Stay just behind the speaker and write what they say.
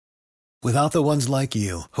Without the ones like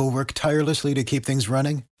you, who work tirelessly to keep things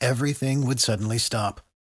running, everything would suddenly stop.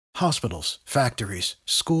 Hospitals, factories,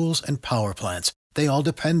 schools, and power plants, they all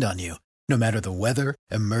depend on you. No matter the weather,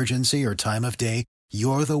 emergency, or time of day,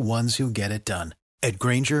 you're the ones who get it done. At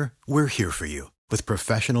Grainger, we're here for you with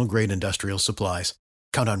professional-grade industrial supplies.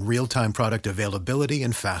 Count on real-time product availability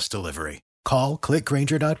and fast delivery. Call, click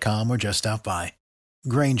Grainger.com, or just stop by.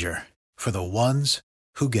 Grainger, for the ones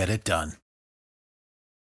who get it done.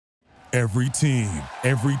 Every team,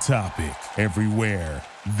 every topic, everywhere.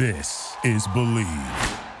 This is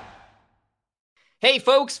Bleav. Hey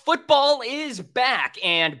folks, football is back,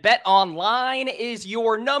 and BetOnline is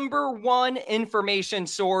your number one information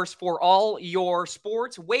source for all your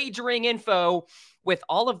sports wagering info, with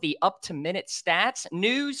all of the up-to-minute stats,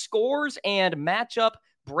 news, scores, and matchup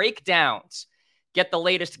breakdowns. Get the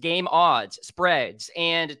latest game odds, spreads,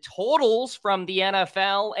 and totals from the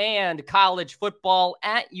NFL and college football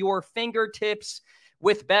at your fingertips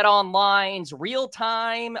with BetOnline's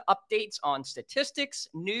real-time updates on statistics,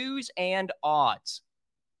 news, and odds.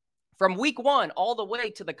 From week 1 all the way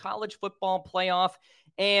to the college football playoff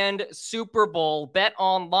and Super Bowl,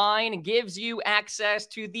 BetOnline gives you access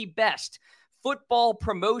to the best football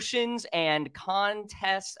promotions and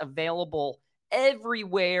contests available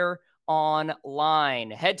everywhere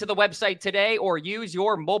online. Head to the website today or use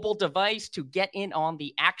your mobile device to get in on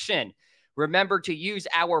the action. Remember to use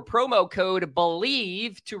our promo code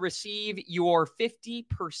Bleav to receive your 50%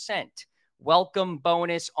 welcome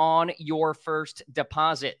bonus on your first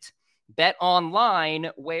deposit. Bet online,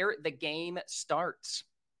 where the game starts.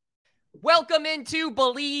 Welcome into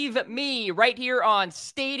Bleav Me, right here on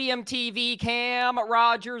Stadium TV. Cam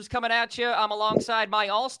Rogers coming at you. I'm alongside my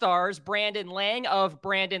all-stars, Brandon Lang of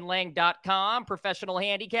BrandonLang.com, professional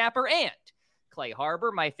handicapper, and Clay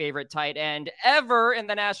Harbor, my favorite tight end ever in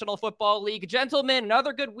the National Football League. Gentlemen,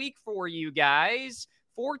 another good week for you guys.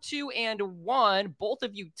 4-2-1, both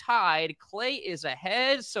of you tied. Clay is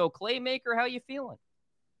ahead. So, Claymaker, how you feeling?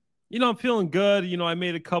 I'm feeling good. I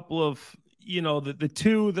made a couple of, the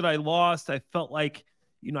two that I lost, I felt like,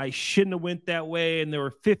 I shouldn't have went that way. And there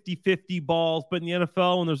were 50-50 balls. But in the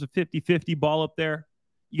NFL, when there's a 50-50 ball up there,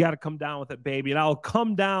 you got to come down with it, baby. And I'll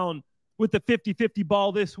come down with the 50-50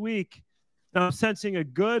 ball this week. Now I'm sensing a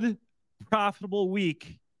good, profitable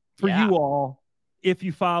week for you all if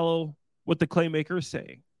you follow what the Claymaker is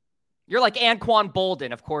saying. You're like Anquan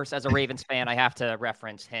Bolden, of course, as a Ravens fan, I have to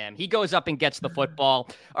reference him. He goes up and gets the football.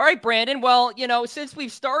 All right, Brandon. Well, since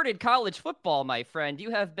we've started college football, my friend,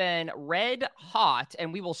 you have been red hot,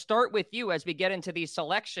 and we will start with you as we get into these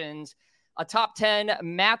selections. A top 10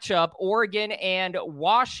 matchup, Oregon and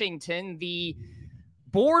Washington, the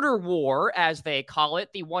border war, as they call it,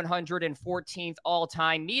 the 114th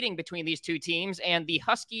all-time meeting between these two teams, and the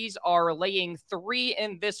Huskies are laying 3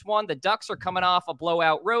 in this one. The Ducks are coming off a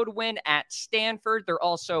blowout road win at Stanford. They're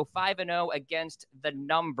also 5-0 against the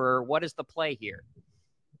number. What is the play here?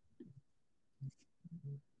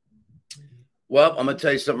 Well, I'm going to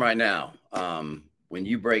tell you something right now. When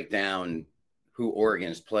you break down who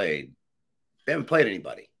Oregon's played, they haven't played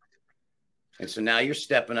anybody. And so now you're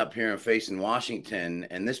stepping up here and facing Washington,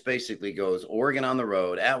 and this basically goes Oregon on the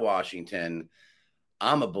road at Washington.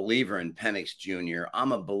 I'm a believer in Penix Jr.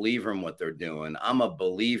 I'm a believer in what they're doing. I'm a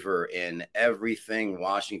believer in everything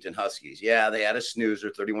Washington Huskies. Yeah, they had a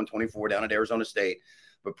snoozer, 31-24 down at Arizona State.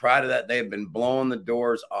 But prior to that, they've been blowing the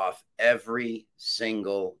doors off every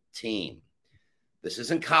single team. This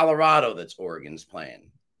isn't Colorado that's Oregon's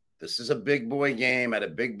playing. This is a big boy game at a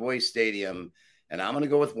big boy stadium. And I'm going to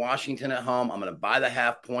go with Washington at home. I'm going to buy the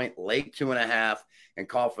 0.5 point, late 2.5, and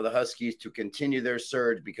call for the Huskies to continue their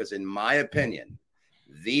surge because, in my opinion,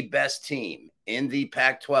 the best team in the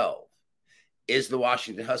Pac-12 is the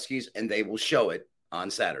Washington Huskies, and they will show it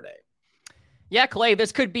on Saturday. Yeah, Clay,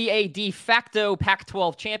 this could be a de facto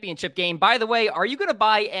Pac-12 championship game. By the way, are you going to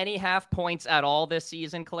buy any half points at all this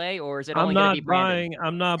season, Clay, or is it only going to be Brandon?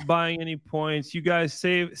 I'm not buying any points. You guys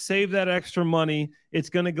save that extra money. It's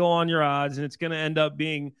going to go on your odds, and it's going to end up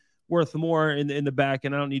being worth more in the back,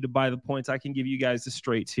 and I don't need to buy the points. I can give you guys the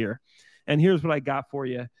straights here. And here's what I got for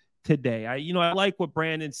you today. I like what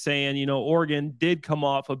Brandon's saying. Oregon did come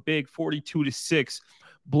off a big 42-6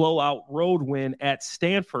 blowout road win at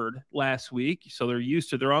Stanford last week. So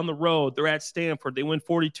they're on the road. They're at Stanford. They win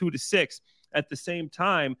 42-6. At the same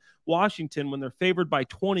time, Washington, when they're favored by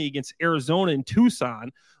 20 against Arizona and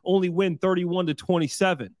Tucson, only win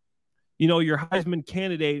 31-27. Your Heisman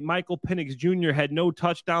candidate, Michael Penix Jr., had no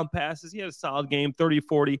touchdown passes. He had a solid game,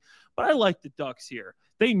 30-40. But I like the Ducks here.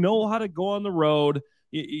 They know how to go on the road.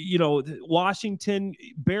 Washington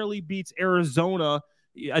barely beats Arizona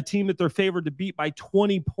a team that they're favored to beat by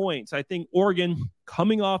 20 points. I think Oregon,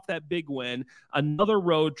 coming off that big win, another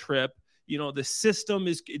road trip, the system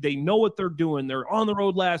they know what they're doing. They're on the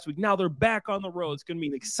road last week. Now they're back on the road. It's going to be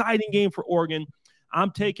an exciting game for Oregon.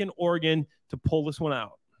 I'm taking Oregon to pull this one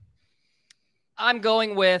out. I'm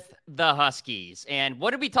going with the Huskies. And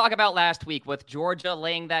what did we talk about last week with Georgia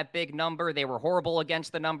laying that big number? They were horrible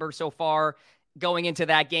against the number so far going into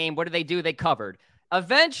that game. What did they do? They covered.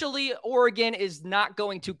 Eventually, Oregon is not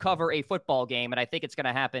going to cover a football game, and I think it's going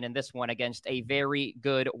to happen in this one against a very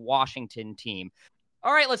good Washington team.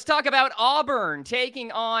 All right, let's talk about Auburn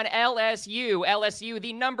taking on LSU. LSU,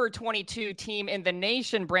 the number 22 team in the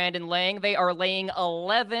nation, Brandon Lang. They are laying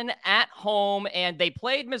 11 at home, and they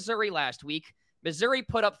played Missouri last week. Missouri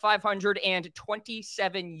put up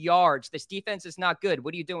 527 yards. This defense is not good.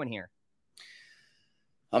 What are you doing here?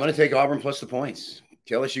 I'm going to take Auburn plus the points.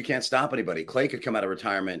 LSU can't stop anybody. Clay could come out of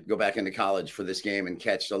retirement, go back into college for this game and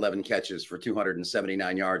catch 11 catches for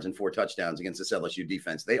 279 yards and 4 touchdowns against this LSU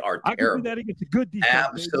defense. They are terrible. I can do that against a good defense.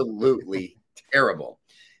 Absolutely terrible.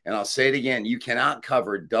 And I'll say it again. You cannot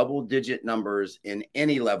cover double-digit numbers in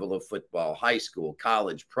any level of football, high school,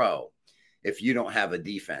 college, pro, if you don't have a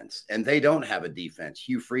defense. And they don't have a defense.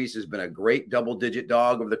 Hugh Freeze has been a great double-digit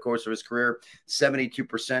dog over the course of his career,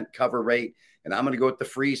 72% cover rate. And I'm going to go with the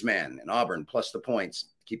Freeze man and Auburn plus the points.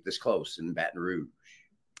 Keep this close in Baton Rouge.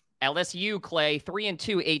 LSU, Clay,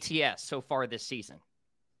 3-2 ATS so far this season.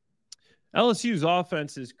 LSU's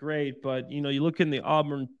offense is great, but, you look in the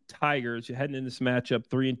Auburn Tigers, you're heading in this matchup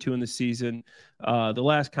 3-2 in the season. The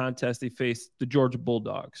last contest, they faced the Georgia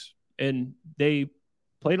Bulldogs, and they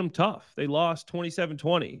played them tough. They lost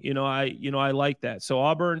 27-20. I like that. So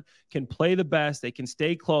Auburn can play the best. They can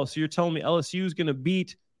stay close. So you're telling me LSU is going to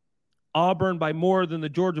beat Auburn by more than the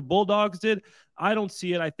Georgia Bulldogs did? I don't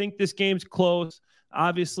see it. I think this game's close.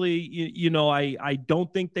 Obviously, I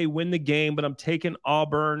don't think they win the game, but I'm taking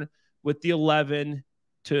Auburn with the 11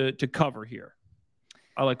 to cover here.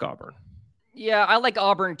 I like Auburn. Yeah, I like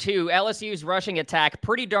Auburn too. LSU's rushing attack,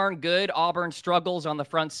 pretty darn good. Auburn struggles on the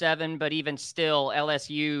front seven, but even still,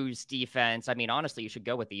 LSU's defense, honestly, you should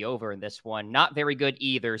go with the over in this one. Not very good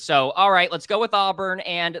either. So, all right, let's go with Auburn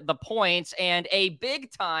and the points and a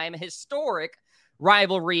big-time historic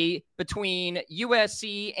rivalry between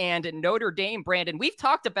USC and Notre Dame. Brandon, we've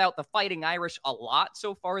talked about the Fighting Irish a lot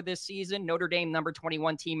so far this season. Notre Dame, number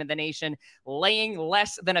 21 team in the nation, laying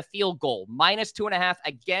less than a field goal, -2.5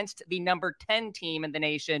 against the number 10 team in the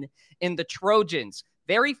nation in the Trojans.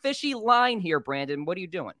 Very fishy line here, Brandon. What are you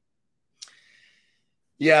doing?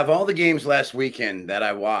 Yeah, of all the games last weekend that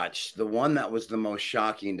I watched, the one that was the most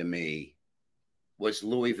shocking to me was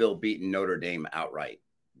Louisville beating Notre Dame outright.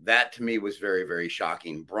 That to me was very, very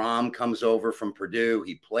shocking. Braum comes over from Purdue.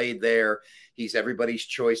 He played there. He's everybody's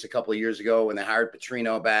choice a couple of years ago when they hired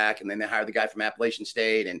Petrino back, and then they hired the guy from Appalachian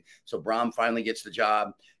State. And so Braum finally gets the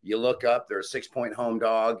job. You look up, they're a 6-point home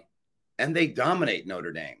dog, and they dominate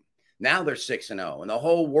Notre Dame. Now they're 6-0, and the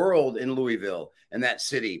whole world in Louisville and that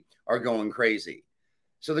city are going crazy.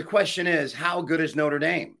 So the question is, how good is Notre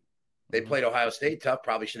Dame? They played Ohio State tough,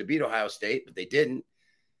 probably should have beat Ohio State, but they didn't.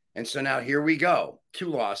 And so now here we go. 2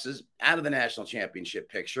 losses out of the national championship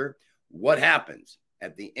picture. What happens?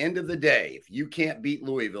 At the end of the day, if you can't beat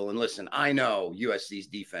Louisville, and listen, I know USC's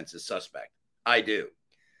defense is suspect. I do.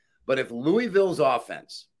 But if Louisville's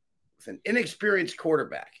offense, with an inexperienced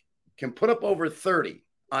quarterback, can put up over 30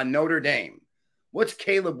 on Notre Dame, what's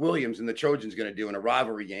Caleb Williams and the Trojans going to do in a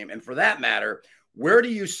rivalry game? And for that matter, where do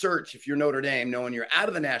you search if you're Notre Dame, knowing you're out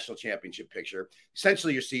of the national championship picture?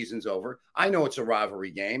 Essentially, your season's over. I know it's a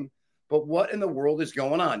rivalry game, but what in the world is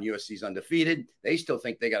going on? USC's undefeated. They still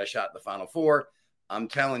think they got a shot at the Final Four. I'm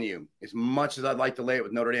telling you, as much as I'd like to lay it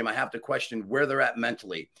with Notre Dame, I have to question where they're at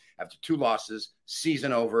mentally. After 2 losses,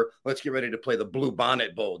 season over, let's get ready to play the Blue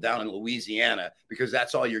Bonnet Bowl down in Louisiana, because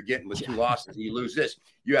that's all you're getting with 2 losses. And you lose this,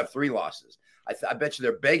 you have 3 losses. I bet you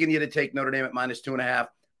they're begging you to take Notre Dame at -2.5.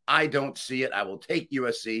 I don't see it. I will take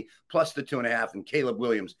USC plus the 2.5, and Caleb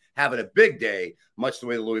Williams having a big day, much the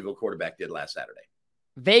way the Louisville quarterback did last Saturday.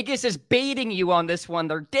 Vegas is baiting you on this one.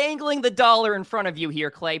 They're dangling the dollar in front of you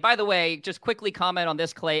here, Clay. By the way, just quickly comment on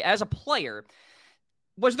this, Clay. As a player,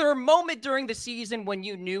 was there a moment during the season when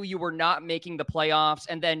you knew you were not making the playoffs,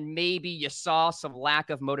 and then maybe you saw some lack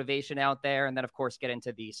of motivation out there, and then, of course, get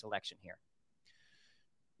into the selection here?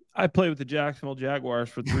 I played with the Jacksonville Jaguars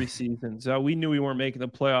for 3 seasons. We knew we weren't making the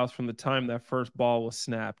playoffs from the time that first ball was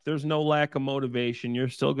snapped. There's no lack of motivation. You're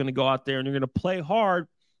still going to go out there and you're going to play hard,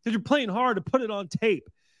 because you're playing hard to put it on tape.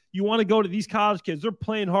 You want to go to these college kids. They're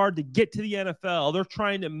playing hard to get to the NFL. They're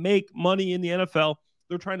trying to make money in the NFL.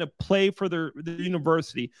 They're trying to play for their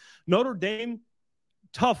university. Notre Dame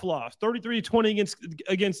tough loss. 33-20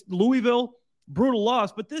 against Louisville, brutal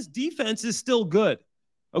loss. But this defense is still good.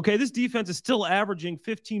 Okay, this defense is still averaging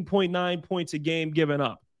 15.9 points a game given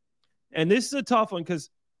up. And this is a tough one because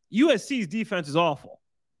USC's defense is awful.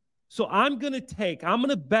 So I'm going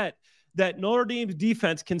to bet that Notre Dame's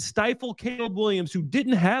defense can stifle Caleb Williams, who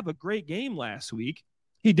didn't have a great game last week.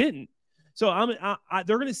 He didn't. So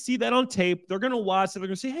they're going to see that on tape. They're going to watch it. They're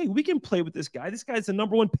going to say, hey, we can play with this guy. This guy's the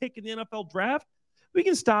number 1 pick in the NFL draft. We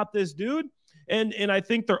can stop this dude. And I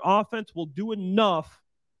think their offense will do enough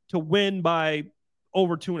to win by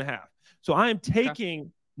over 2.5. So I am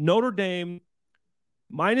taking Notre Dame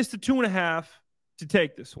minus the 2.5 to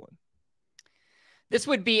take this one. This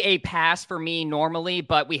would be a pass for me normally,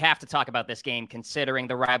 but we have to talk about this game considering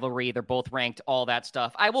the rivalry. They're both ranked, all that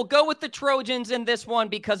stuff. I will go with the Trojans in this one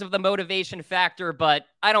because of the motivation factor, but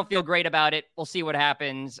I don't feel great about it. We'll see what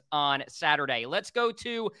happens on Saturday. Let's go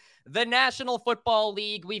to the National Football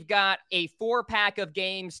League. We've got a 4-pack of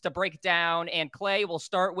games to break down, and Clay, will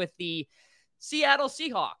start with the Seattle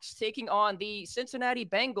Seahawks taking on the Cincinnati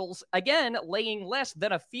Bengals, again, laying less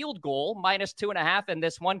than a field goal, minus 2.5 in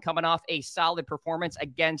this one, coming off a solid performance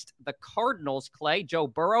against the Cardinals. Clay, Joe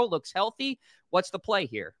Burrow looks healthy. What's the play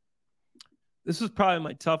here? This is probably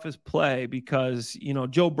my toughest play because,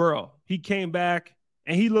 Joe Burrow, he came back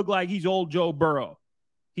and he looked like he's old Joe Burrow.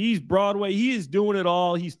 He's Broadway. He is doing it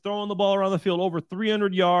all. He's throwing the ball around the field over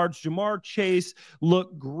 300 yards. Jamar Chase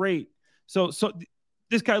looked great. So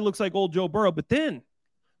this guy looks like old Joe Burrow. But then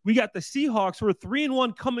we got the Seahawks who are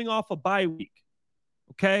 3-1 coming off a bye week.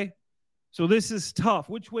 Okay? So this is tough.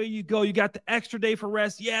 Which way you go? You got the extra day for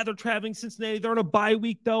rest. Yeah, they're traveling Cincinnati. They're on a bye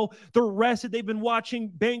week, though. They're rested. They've been watching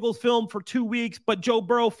Bengals film for 2 weeks, but Joe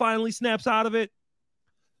Burrow finally snaps out of it.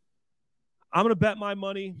 I'm going to bet my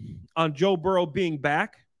money on Joe Burrow being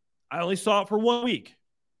back. I only saw it for 1 week.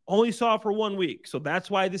 So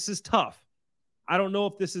that's why this is tough. I don't know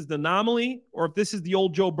if this is the anomaly or if this is the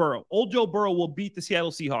old Joe Burrow. Old Joe Burrow will beat the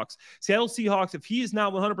Seattle Seahawks. Seattle Seahawks, if he is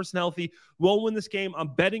not 100% healthy, will win this game.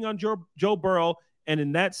 I'm betting on Joe Burrow, and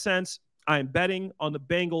in that sense, I'm betting on the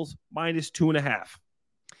Bengals minus 2.5.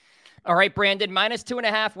 All right, Brandon, minus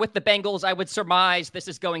 2.5 with the Bengals. I would surmise this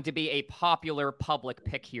is going to be a popular public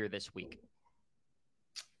pick here this week.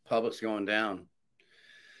 Public's going down.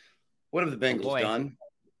 What have the Bengals done?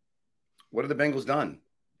 What have the Bengals done?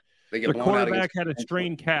 They get blown out. The quarterback had a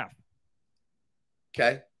strained calf.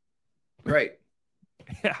 Okay, great.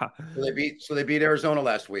 Yeah. So they beat Arizona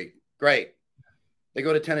last week. Great. They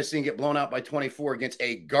go to Tennessee and get blown out by 24 against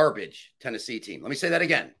a garbage Tennessee team. Let me say that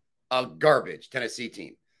again. A garbage Tennessee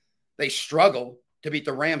team. They struggle to beat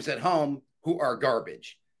the Rams at home, who are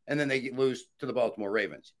garbage. And then they lose to the Baltimore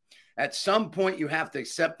Ravens. At some point, you have to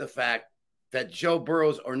accept the fact that Joe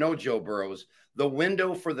Burrows or no Joe Burrows, the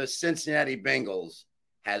window for the Cincinnati Bengals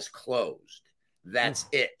has closed. That's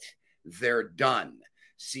it. They're done.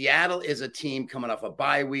 Seattle is a team coming off a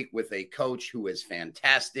bye week with a coach who is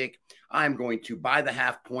fantastic. I'm going to buy the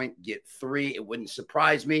half point, get 3. It wouldn't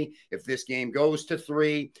surprise me if this game goes to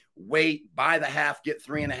 3. Wait, buy the half, get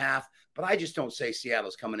 3.5. But I just don't say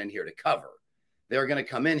Seattle's coming in here to cover. They're going to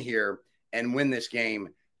come in here and win this game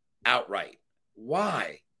outright.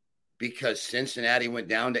 Why? Because Cincinnati went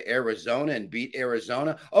down to Arizona and beat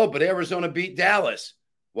Arizona. Oh, but Arizona beat Dallas.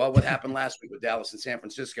 Well, what happened last week with Dallas and San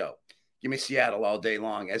Francisco? Give me Seattle all day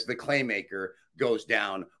long as the Claymaker goes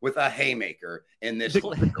down with a haymaker in this. The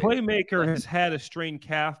Claymaker has had a strained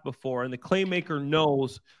calf before, and the Claymaker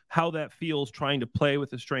knows how that feels trying to play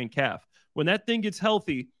with a strained calf. When that thing gets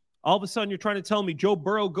healthy, all of a sudden you're trying to tell me Joe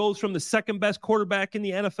Burrow goes from the second best quarterback in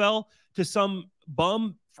the NFL to some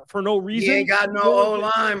bum for no reason. He ain't got no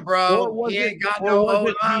O-line, bro. He ain't got no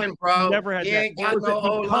O-line, bro. He ain't got no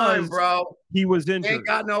O-line, bro. He was injured. He ain't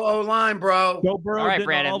got no O-line, bro. Joe Burrow didn't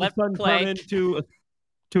Brandon, all of a sudden turn into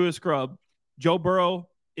a scrub. Joe Burrow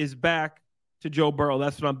is back to Joe Burrow.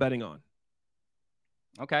 That's what I'm betting on.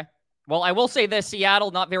 Okay. Well, I will say this,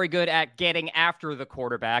 Seattle not very good at getting after the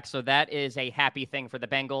quarterback, so that is a happy thing for the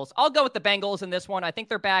Bengals. I'll go with the Bengals in this one. I think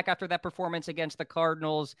they're back after that performance against the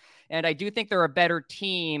Cardinals, and I do think they're a better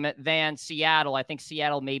team than Seattle. I think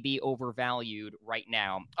Seattle may be overvalued right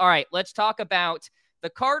now. All right, let's talk about the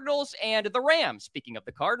Cardinals and the Rams. Speaking of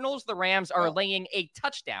the Cardinals, the Rams are laying a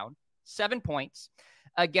touchdown, 7 points,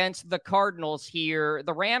 against the Cardinals here.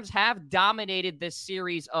 The Rams have dominated this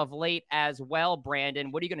series of late as well,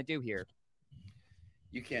 Brandon. What are you going to do here?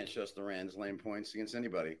 You can't trust the Rams laying points against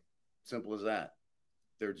anybody. Simple as that.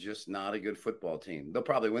 They're just not a good football team. They'll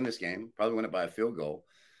probably win this game, probably win it by a field goal.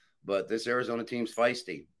 But this Arizona team's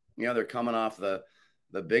feisty. You know, they're coming off the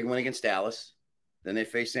big win against Dallas. Then they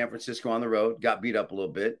faced San Francisco on the road, got beat up a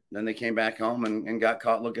little bit. Then they came back home and got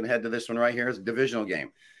caught looking ahead to this one right here as a divisional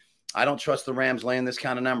game. I don't trust the Rams laying this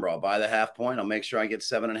kind of number. I'll buy the half point. I'll make sure I get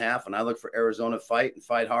 7.5, and I look for Arizona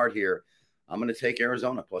fight hard here. I'm going to take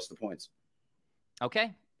Arizona plus the points.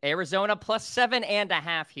 Okay. Arizona plus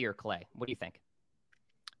 7.5 here, Clay. What do you think?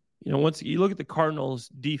 Once you look at the Cardinals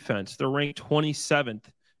defense, they're ranked 27th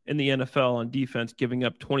in the NFL on defense, giving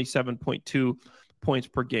up 27.2 points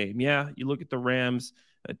per game. Yeah, you look at the Rams,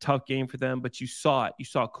 a tough game for them, but you saw it. You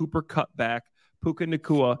saw Cooper cut back, Puka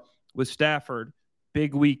Nacua with Stafford,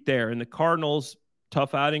 big week there. And the Cardinals,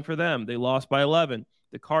 tough outing for them. They lost by 11.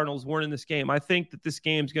 The Cardinals weren't in this game. I think that this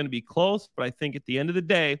game is going to be close, but I think at the end of the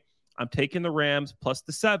day, I'm taking the Rams plus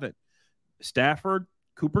the 7. Stafford,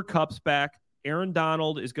 Cooper Kupp's back. Aaron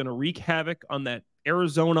Donald is going to wreak havoc on that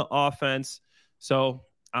Arizona offense. So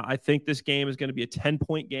I think this game is going to be a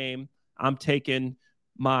 10-point game. I'm taking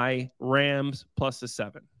my Rams plus the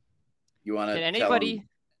 7. You want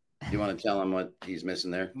to tell him what he's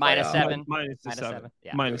missing there? -7. Minus the 7.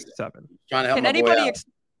 Yeah. Minus the 7. Trying to help Can anybody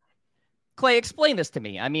Clay, explain this to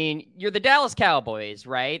me. I mean, you're the Dallas Cowboys,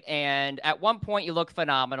 right? And at one point you look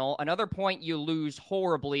phenomenal. Another point you lose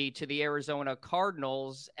horribly to the Arizona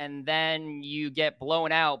Cardinals, and then you get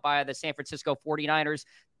blown out by the San Francisco 49ers.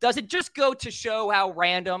 Does it just go to show how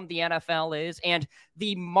random the NFL is and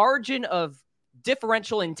the margin of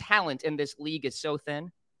differential in talent in this league is so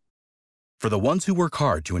thin? For the ones who work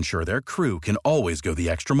hard to ensure their crew can always go the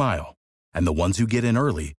extra mile, and the ones who get in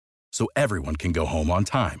early so everyone can go home on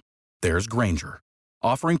time, there's Grainger,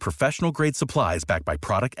 offering professional-grade supplies backed by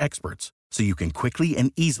product experts so you can quickly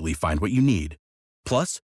and easily find what you need.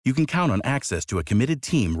 Plus, you can count on access to a committed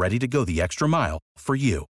team ready to go the extra mile for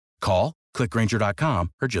you. Call, click Grainger.com,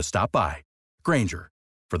 or just stop by. Grainger,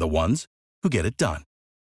 for the ones who get it done.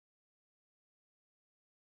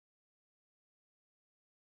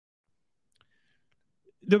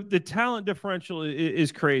 The talent differential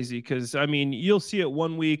is crazy because, I mean, you'll see it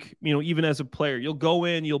one week, even as a player. You'll go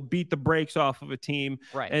in, you'll beat the brakes off of a team,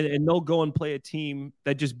 right? And they'll go and play a team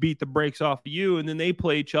that just beat the brakes off of you, and then they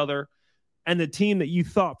play each other, and the team that you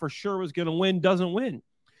thought for sure was going to win doesn't win.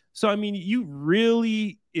 So, I mean, you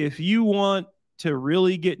really, if you want to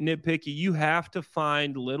really get nitpicky, you have to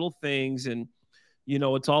find little things, and,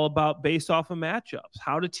 it's all about based off of matchups.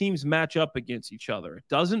 How do teams match up against each other? It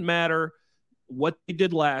doesn't matter what they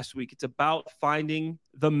did last week. It's about finding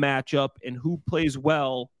the matchup and who plays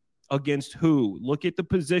well against who. Look at the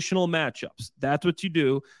positional matchups. That's what you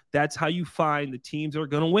do. That's how you find the teams that are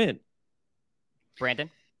going to win. Brandon?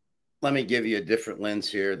 Let me give you a different lens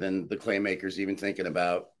here than the Claymakers even thinking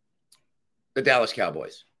about. The Dallas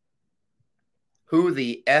Cowboys. Who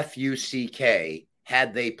the FUCK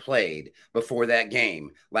had they played before that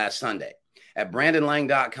game last Sunday? At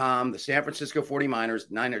BrandonLang.com, the San Francisco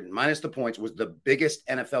 49ers, minus the points, was the biggest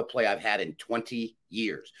NFL play I've had in 20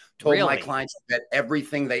 years. Told my clients to bet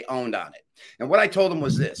everything they owned on it. And what I told them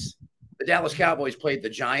was this. The Dallas Cowboys played the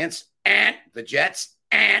Giants and the Jets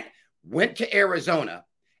and went to Arizona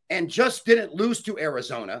and just didn't lose to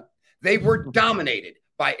Arizona. They were dominated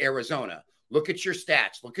by Arizona. Look at your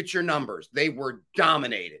stats. Look at your numbers. They were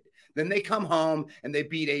dominated. Then they come home and they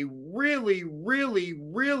beat a really, really,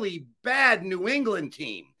 really bad New England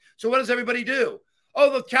team. So what does everybody do? Oh,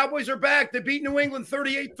 the Cowboys are back. They beat New England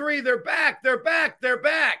 38-3. They're back. They're back. They're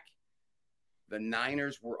back. The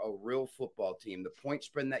Niners were a real football team. The point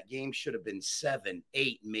spread in that game should have been 7,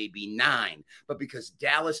 8, maybe 9. But because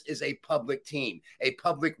Dallas is a public team, a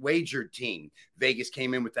public wagered team, Vegas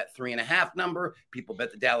came in with that 3.5 number. People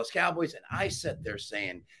bet the Dallas Cowboys. And I sat there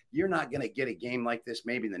saying, you're not going to get a game like this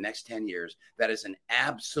maybe in the next 10 years. That is an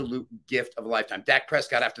absolute gift of a lifetime. Dak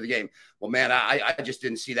Prescott after the game. Well, man, I just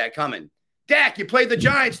didn't see that coming. Dak, you played the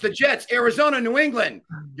Giants, the Jets, Arizona, New England.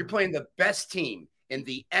 You're playing the best team in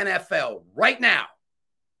the NFL right now.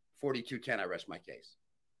 42-10, I rest my case.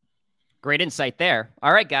 Great insight there.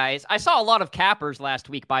 All right, guys. I saw a lot of cappers last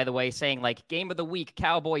week, by the way, saying like game of the week,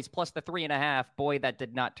 Cowboys plus the 3.5. Boy, that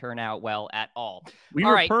did not turn out well at all. We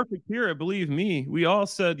were perfect here. Believe me. We all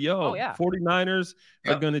said, 49ers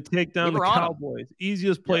are going to take down the Cowboys.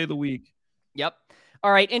 Easiest play of the week. Yep.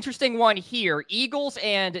 All right, interesting one here. Eagles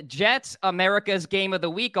and Jets, America's game of the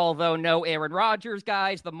week, although no Aaron Rodgers,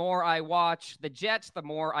 guys. The more I watch the Jets, the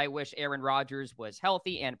more I wish Aaron Rodgers was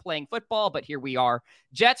healthy and playing football, but here we are.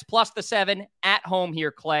 Jets plus the 7 at home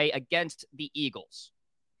here, Clay, against the Eagles.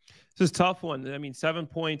 This is a tough one. I mean, 7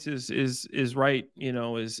 points is right,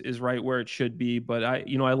 is right where it should be. But I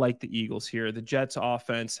like the Eagles here. The Jets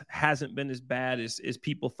offense hasn't been as bad as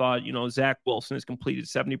people thought. Zach Wilson has completed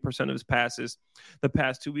 70% of his passes the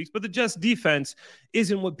past 2 weeks, but the Jets defense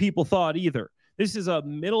isn't what people thought either. This is a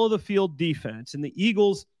middle of the field defense, and the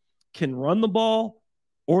Eagles can run the ball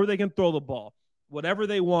or they can throw the ball, whatever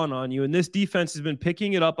they want on you. And this defense has been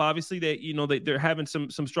picking it up. Obviously, they're having some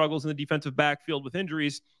struggles in the defensive backfield with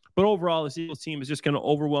injuries. But overall, this Eagles team is just going to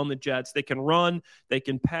overwhelm the Jets. They can run, they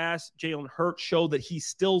can pass. Jalen Hurts showed that he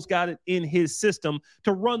still's got it in his system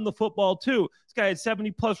to run the football too. This guy had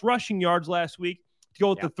 70-plus rushing yards last week to go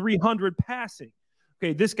with the 300 passing.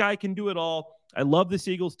 Okay, this guy can do it all. I love this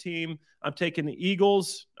Eagles team. I'm taking the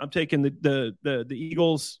Eagles. I'm taking the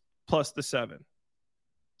Eagles plus the 7.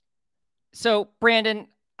 So, Brandon,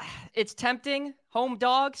 it's tempting. Home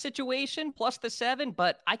dog situation plus the 7,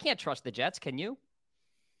 but I can't trust the Jets. Can you?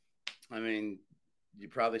 I mean, you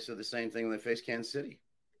probably said the same thing when they faced Kansas City.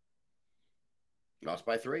 Lost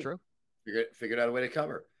by 3. True. Figured out a way to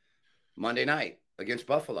cover. Monday night against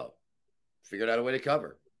Buffalo. Figured out a way to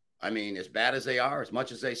cover. I mean, as bad as they are, as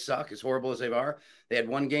much as they suck, as horrible as they are, they had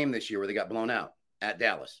one game this year where they got blown out at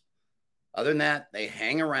Dallas. Other than that, they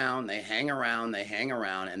hang around, and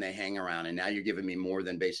now you're giving me more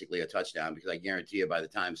than basically a touchdown, because I guarantee you by the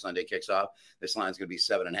time Sunday kicks off, this line's going to be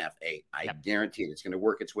 7.5, 8. I guarantee it. It's going to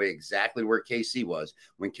work its way exactly where KC was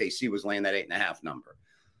when KC was laying that 8.5 number.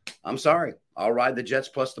 I'm sorry. I'll ride the Jets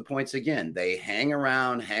plus the points again. They hang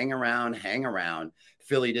around.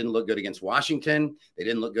 Philly didn't look good against Washington. They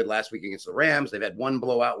didn't look good last week against the Rams. They've had one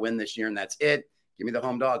blowout win this year, and that's it. Give me the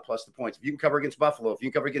home dog plus the points. If you can cover against Buffalo, if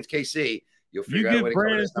you can cover against KC, you'll figure out a way to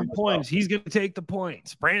cover this. Brandon some points. He's going to take the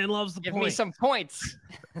points. Brandon loves the points. Give me some points.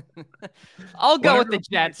 I'll go with the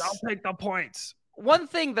Jets. I'll take the points. One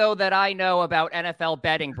thing, though, that I know about NFL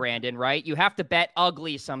betting, Brandon, right? You have to bet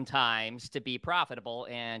ugly sometimes to be profitable,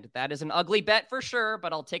 and that is an ugly bet for sure,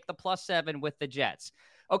 but I'll take the plus 7 with the Jets.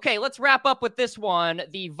 Okay, let's wrap up with this one.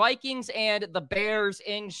 The Vikings and the Bears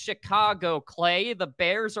in Chicago, Clay. The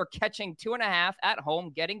Bears are catching 2.5 at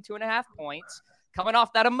home, getting 2.5 points. Coming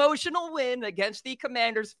off that emotional win against the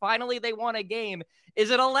Commanders. Finally, they won a game. Is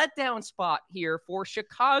it a letdown spot here for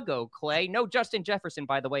Chicago, Clay? No Justin Jefferson,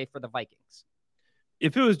 by the way, for the Vikings.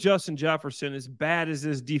 If it was Justin Jefferson, as bad as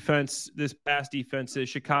this pass defense is,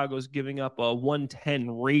 Chicago's giving up a 110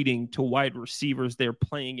 rating to wide receivers they're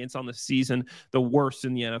playing against on the season, the worst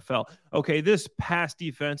in the NFL. Okay, this pass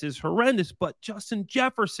defense is horrendous, but Justin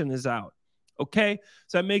Jefferson is out. Okay,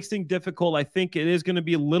 so that makes things difficult. I think it is going to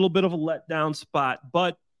be a little bit of a letdown spot,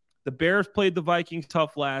 but the Bears played the Vikings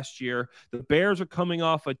tough last year. The Bears are coming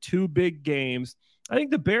off of 2 big games. I think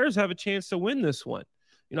the Bears have a chance to win this one.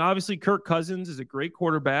 You know, obviously Kirk Cousins is a great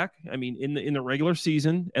quarterback. I mean, in the regular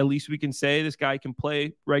season, at least we can say this guy can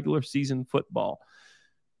play regular season football.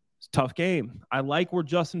 It's a tough game. I like where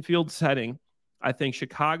Justin Fields is heading. I think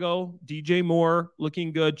Chicago, DJ Moore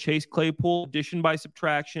looking good, Chase Claypool, addition by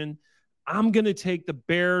subtraction. I'm going to take the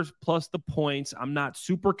Bears plus the points. I'm not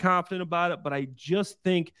super confident about it, but I just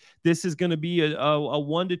think this is going to be a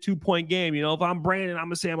 1 to 2 point game. You know, if I'm Brandon, I'm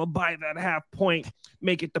going to say I'm going to buy that half point,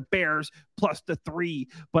 make it the Bears plus the 3.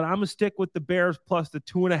 But I'm going to stick with the Bears plus the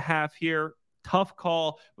 2.5 here. Tough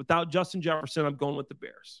call. Without Justin Jefferson, I'm going with the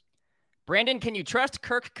Bears. Brandon, can you trust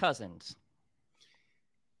Kirk Cousins?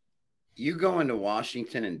 You go into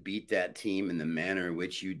Washington and beat that team in the manner in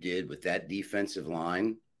which you did with that defensive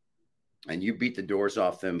line, and you beat the doors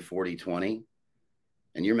off them 40-20,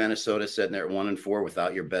 and you're Minnesota sitting there at 1-4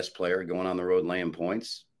 without your best player going on the road laying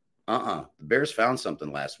points. The Bears found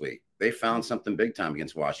something last week. They found something big time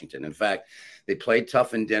against Washington. In fact, they played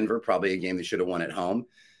tough in Denver, probably a game they should have won at home.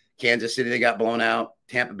 Kansas City, they got blown out.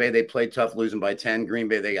 Tampa Bay, they played tough, losing by 10. Green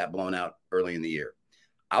Bay, they got blown out early in the year.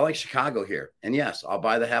 I like Chicago here. And yes, I'll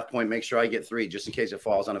buy the half point, make sure I get 3 just in case it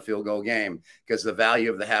falls on a field goal game, because the value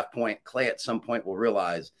of the half point, Clay at some point will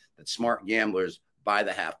realize that smart gamblers buy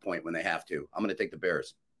the half point when they have to. I'm going to take the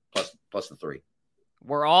Bears plus the 3.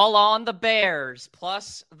 We're all on the Bears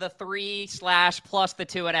plus the 3 / plus the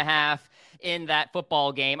 2.5 in that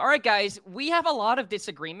football game. All right, guys, we have a lot of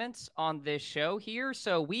disagreements on this show here,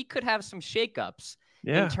 so we could have some shakeups.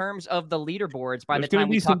 In terms of the leaderboards by the time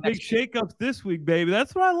we talk next week. There's going to be some big shakeups this week, baby.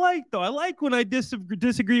 That's what I like, though. I like when I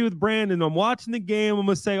disagree with Brandon. I'm watching the game. I'm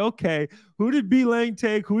going to say, okay, who did B-Lang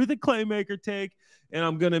take? Who did the Claymaker take? And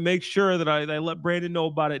I'm going to make sure that I let Brandon know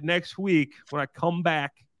about it next week when I come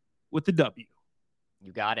back with the W.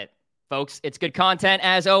 You got it. Folks, it's good content.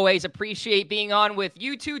 As always, appreciate being on with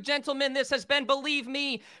you two gentlemen. This has been Bleav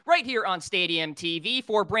Me right here on Stadium TV.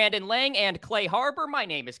 For Brandon Lang and Clay Harbor, my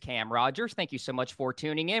name is Cam Rogers. Thank you so much for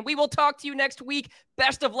tuning in. We will talk to you next week.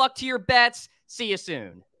 Best of luck to your bets. See you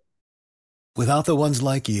soon. Without the ones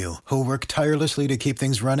like you, who work tirelessly to keep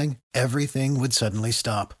things running, everything would suddenly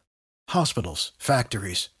stop. Hospitals,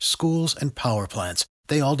 factories, schools, and power plants,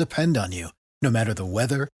 they all depend on you. No matter the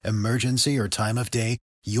weather, emergency, or time of day,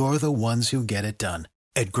 you're the ones who get it done.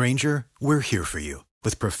 At Grainger, we're here for you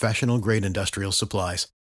with professional-grade industrial supplies.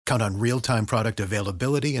 Count on real-time product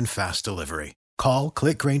availability and fast delivery. Call,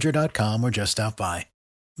 click Grainger.com, or just stop by.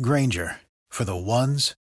 Grainger, for the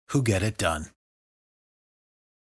ones who get it done.